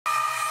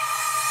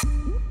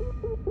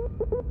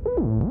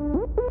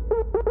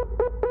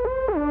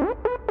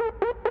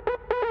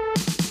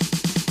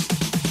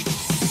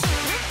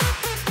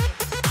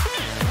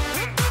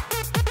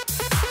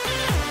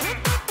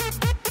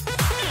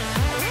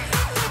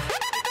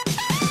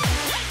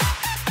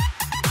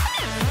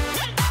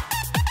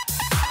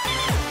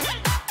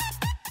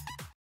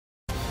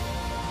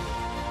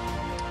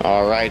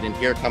All right, and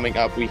here coming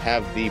up, we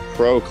have the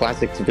Pro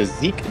Classic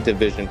Physique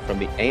division from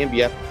the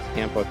ANBF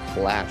Tampa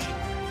Clash.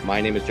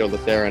 My name is Joe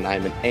LaCerra, and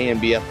I'm an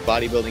ANBF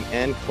Bodybuilding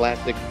and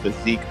Classic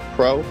Physique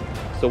Pro.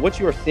 So what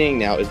you are seeing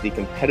now is the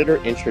competitor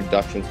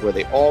introductions, where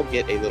they all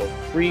get a little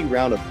free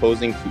round of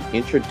posing to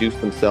introduce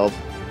themselves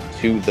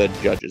to the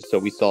judges. So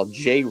we saw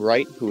Jay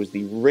Wright, who is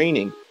the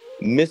reigning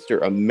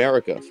Mr.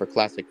 America for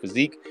Classic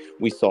Physique.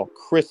 We saw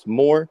Chris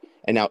Moore,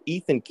 and now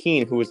Ethan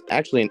Keene, who is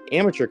actually an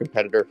amateur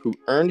competitor who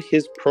earned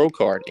his pro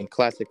card in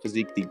Classic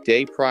Physique the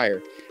day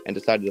prior and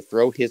decided to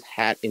throw his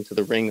hat into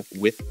the ring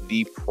with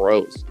the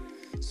pros.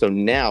 So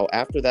now,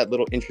 after that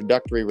little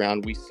introductory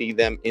round, we see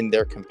them in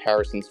their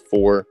comparisons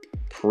for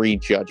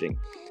prejudging.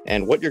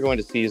 And what you're going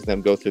to see is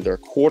them go through their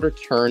quarter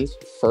turns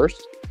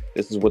first.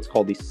 This is what's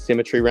called the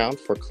symmetry round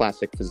for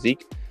Classic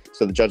Physique.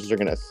 So the judges are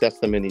going to assess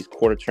them in these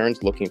quarter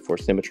turns, looking for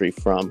symmetry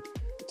from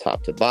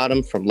top to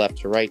bottom, from left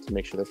to right, to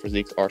make sure their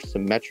physiques are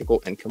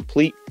symmetrical and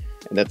complete,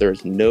 and that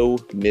there's no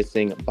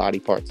missing body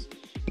parts.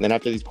 And then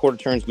after these quarter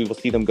turns, we will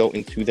see them go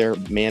into their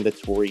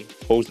mandatory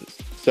poses.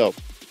 So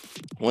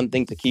one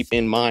thing to keep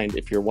in mind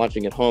if you're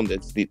watching at home,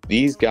 that's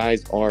these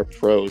guys are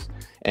pros.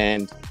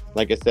 And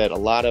like I said, a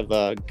lot of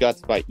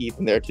guts by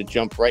Ethan there to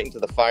jump right into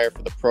the fire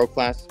for the pro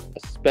class,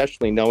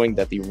 especially knowing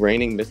that the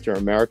reigning Mr.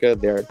 America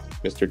there,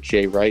 Mr.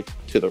 Jay Wright,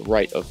 to the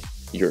right of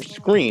your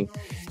screen,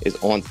 is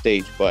on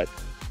stage. But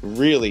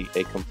really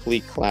a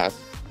complete class.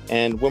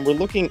 And when we're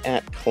looking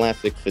at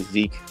Classic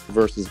Physique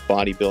versus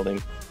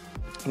bodybuilding,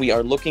 we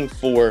are looking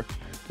for,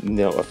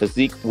 a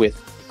physique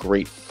with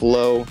great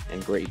flow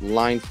and great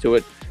lines to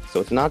it. So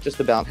it's not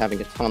just about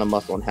having a ton of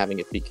muscle and having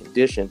it be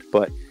conditioned,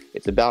 but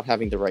it's about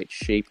having the right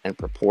shape and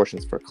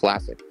proportions for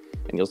Classic.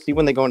 And you'll see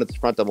when they go into this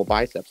front double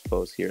biceps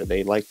pose here,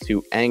 they like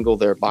to angle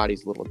their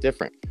bodies a little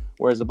different,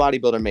 whereas a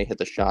bodybuilder may hit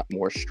the shot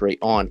more straight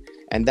on.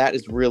 And that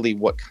is really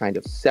what kind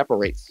of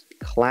separates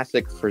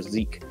Classic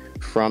Physique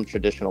from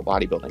traditional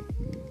bodybuilding.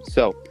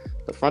 So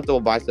the front double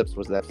biceps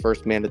was that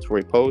first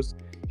mandatory pose.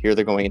 Here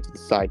they're going into the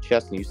side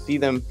chest, and you see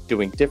them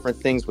doing different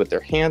things with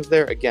their hands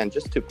there, again,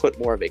 just to put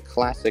more of a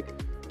classic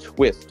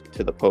twist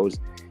to the pose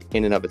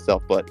in and of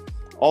itself. But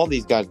all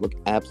these guys look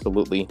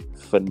absolutely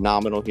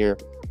phenomenal here.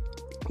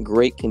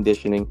 Great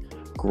conditioning,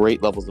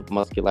 great levels of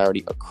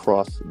muscularity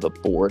across the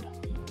board.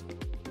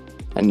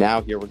 And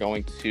now here we're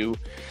going to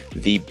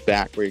the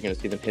back, where you're going to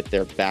see them hit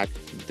their back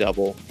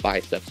double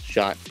biceps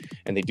shot.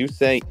 And they do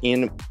say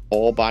in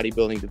all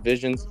bodybuilding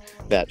divisions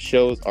that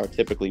shows are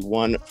typically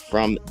won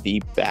from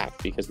the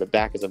back, because the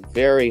back is a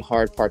very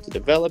hard part to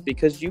develop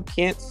because you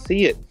can't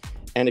see it.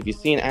 And if you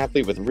see an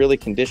athlete with really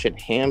conditioned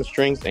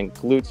hamstrings and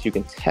glutes, you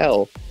can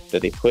tell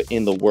that they put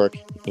in the work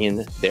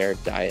in their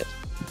diet.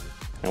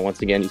 And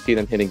once again, you see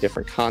them hitting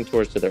different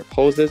contours to their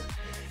poses.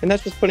 And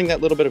that's just putting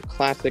that little bit of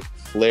classic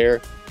flair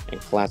and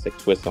classic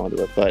twist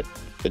onto it. But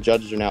the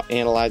judges are now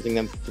analyzing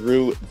them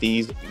through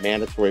these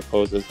mandatory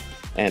poses.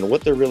 And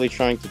what they're really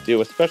trying to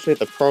do, especially at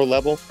the pro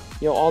level,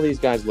 all these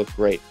guys look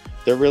great.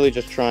 They're really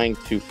just trying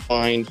to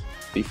find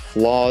the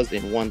flaws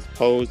in one's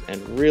pose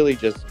and really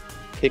just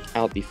pick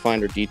out the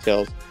finer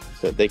details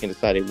so that they can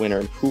decide a winner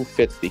and who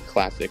fits the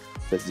Classic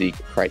Physique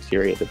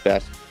criteria the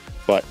best.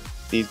 But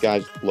these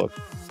guys look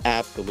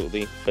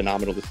absolutely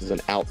phenomenal. This is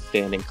an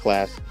outstanding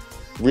class.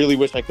 Really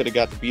wish I could have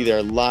got to be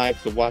there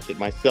live to watch it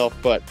myself,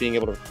 but being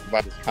able to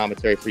provide this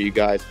commentary for you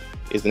guys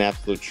is an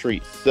absolute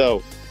treat.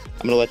 So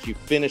I'm going to let you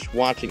finish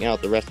watching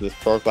out the rest of this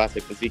Pro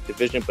Classic Physique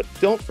division, but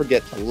don't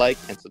forget to like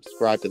and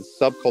subscribe to the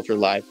SubCulture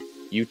Live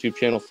YouTube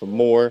channel for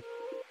more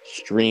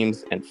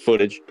streams and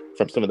footage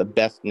from some of the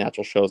best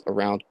natural shows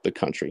around the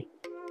country.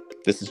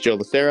 This is Joe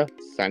LaCerra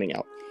signing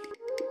out.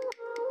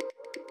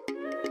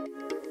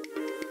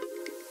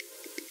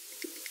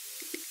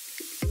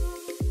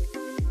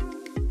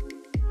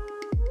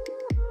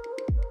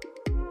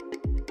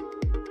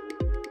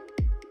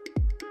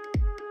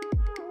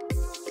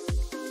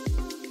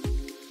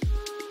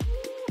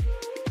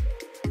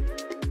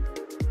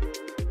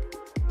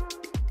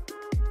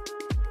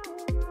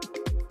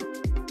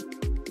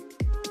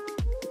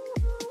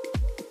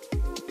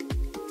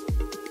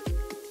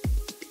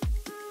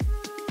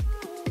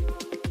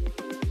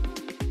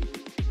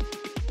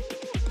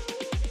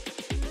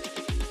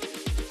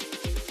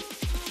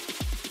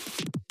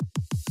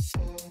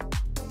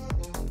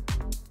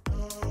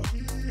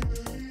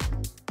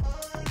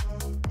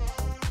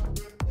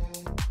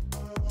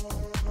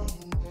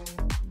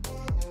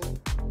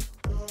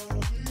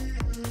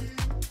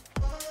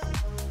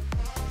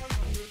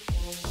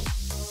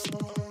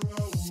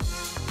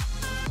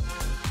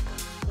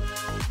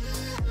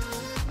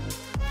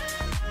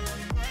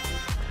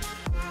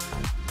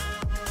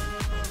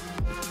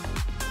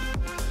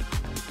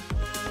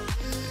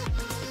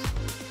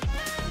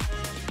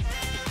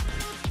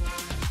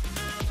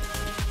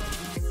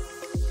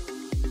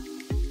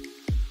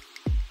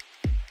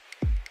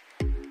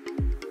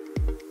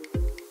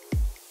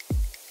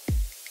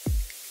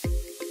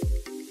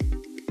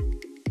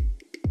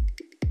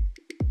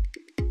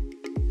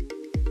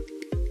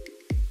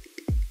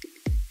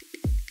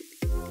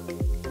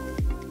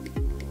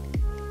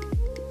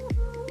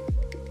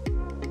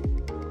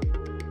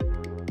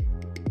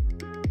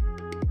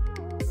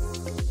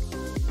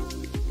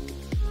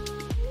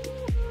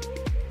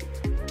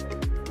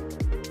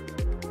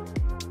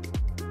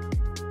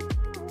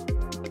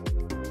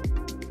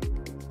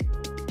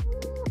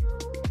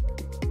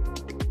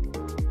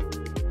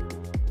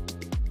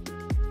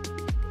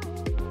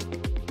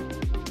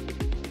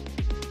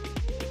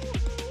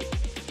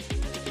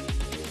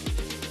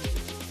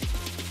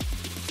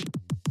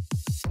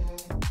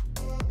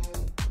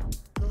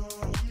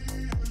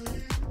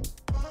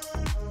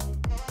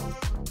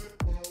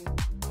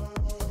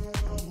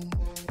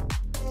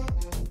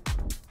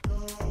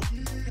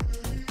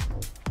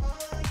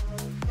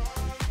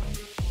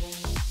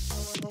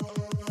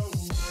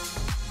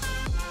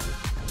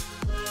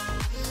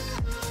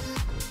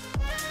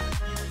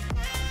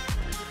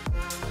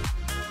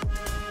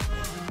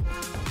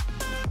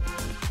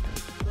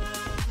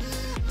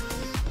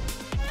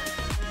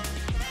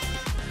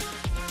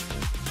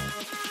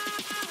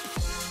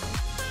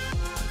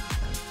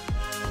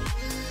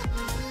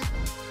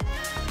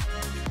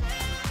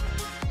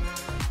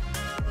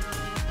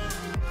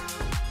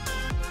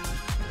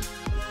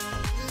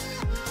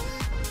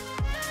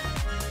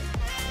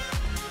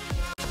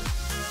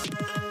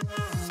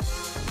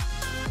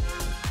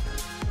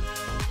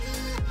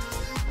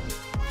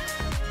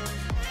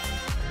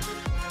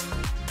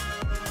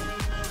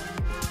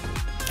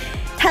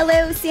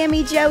 Hello,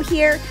 Sammy Joe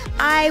here.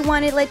 I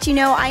want to let you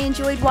know I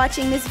enjoyed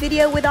watching this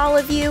video with all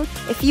of you.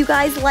 If you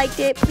guys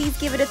liked it, please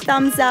give it a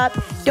thumbs up.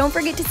 Don't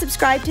forget to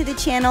subscribe to the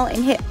channel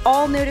and hit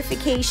all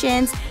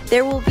notifications.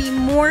 There will be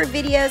more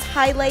videos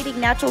highlighting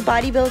natural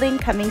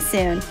bodybuilding coming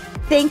soon.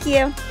 Thank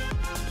you.